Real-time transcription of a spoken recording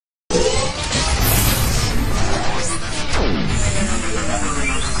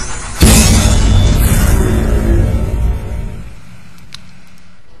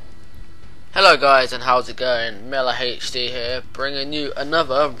Hello guys, and how's it going? MillerHD here, bringing you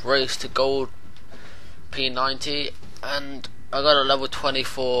another race to gold P90, and I got a level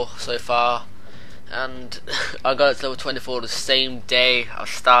 24 so far, and I got it to level 24 the same day I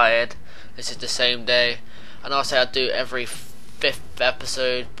started. This is the same day, and I say I'd do every 5th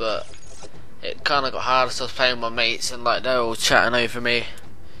episode, but it kind of got hard, so I was playing with my mates, and like they're all chatting over me,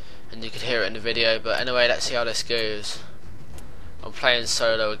 and you could hear it in the video. But anyway, let's see how this goes. I'm playing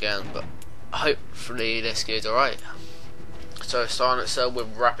solo again, but hopefully this goes alright. So starting it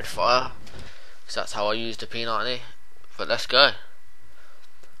with rapid fire, because that's how I use the P90. But let's go.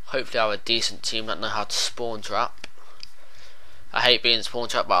 Hopefully I have a decent team that know how to spawn trap. I hate being spawn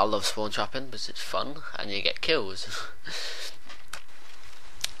trapped, but I love spawn trapping because it's fun and you get kills.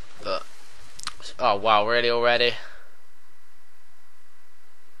 But oh wow, really already?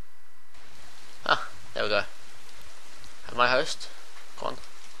 Ah, there we go. Am I host? Go on.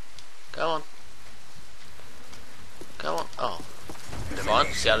 Go on. Go on. Oh.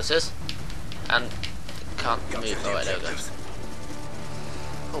 Fine, see how this is. And can't move. Oh wait, there we go.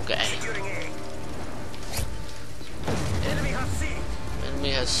 Okay.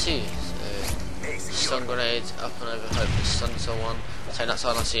 Enemy has C. So stun grenades up and over, hope to stun someone. Saying that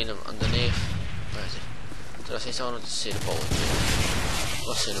side, I've seen him underneath. Where is he? Did I see someone or did I see the ball moving?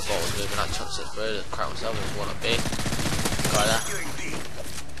 I've seen the ball moving, that chance it through, the crowd myself is one up B. Guy there.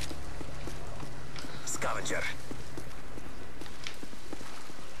 Scavenger.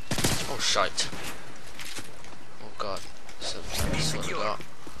 Oh shite. Oh god. That's what I got.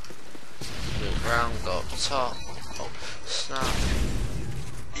 Move around, go up top. Oh snap.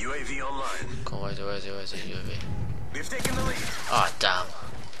 UAV online. Come on, where's it, UAV? We've taken the lead. Ah damn.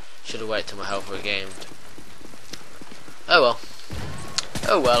 Should have waited till my health regained. Oh well.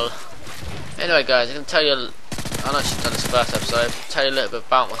 Oh well. Anyway guys, I can tell you, I know I should have done this first episode, tell you a little bit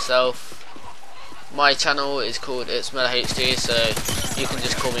about myself. My channel is called ItsMillerHD, so you can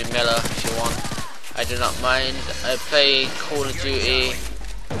just call me Miller if you want. I do not mind. I play Call of Duty,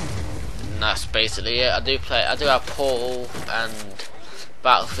 and that's basically it. I do have Portal and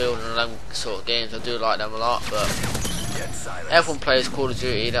Battlefield and them sort of games. I do like them a lot, but everyone plays Call of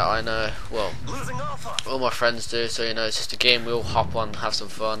Duty that I know. Well, all my friends do, so you know, it's just a game we all hop on, have some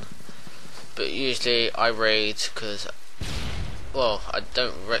fun. But usually I raid because, well, I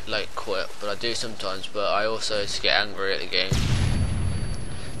don't like quit, but I do sometimes. But I also just get angry at the game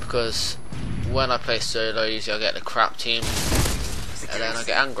because when I play solo, usually I get the crap team, and then I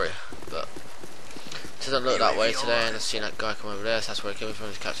get angry. But it doesn't look that way today, and I've seen that guy come over there, so that's where he came from.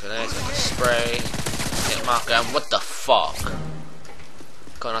 He's catching an ace, like a spray, get a marker, and what the fuck?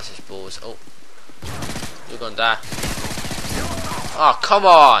 Go on, that's his balls. Oh, you're gonna die. Oh, come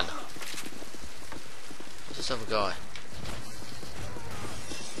on! What's this other guy?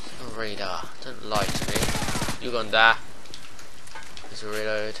 Oh, radar, don't lie to me. You're gonna die. There's a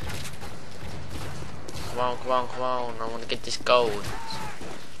reload. Come on, come on, come on, I want to get this gold.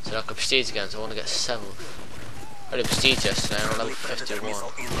 So I can prestige again, so I want to get 7th. I did prestige yesterday, I'm on level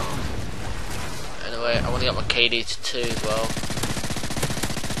 51. Anyway, I want to get my KD to 2 as well.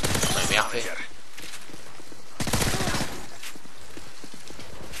 Make me happy.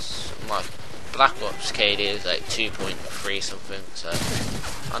 So my Black Ops KD is like 2.3 something, so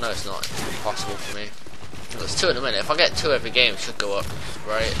I know it's not possible for me. Well, it's 2 in a minute. If I get 2 every game, it should go up,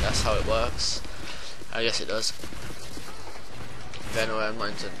 right? That's how it works. I guess it does. But anyway, I'm not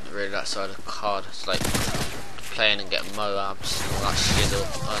into really that side of the card. It's like playing and getting Moabs and all that shit.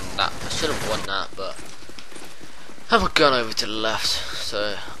 And that I should have won that, but I have a gun over to the left,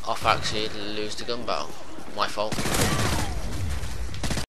 so I'll actually lose the gun battle. My fault.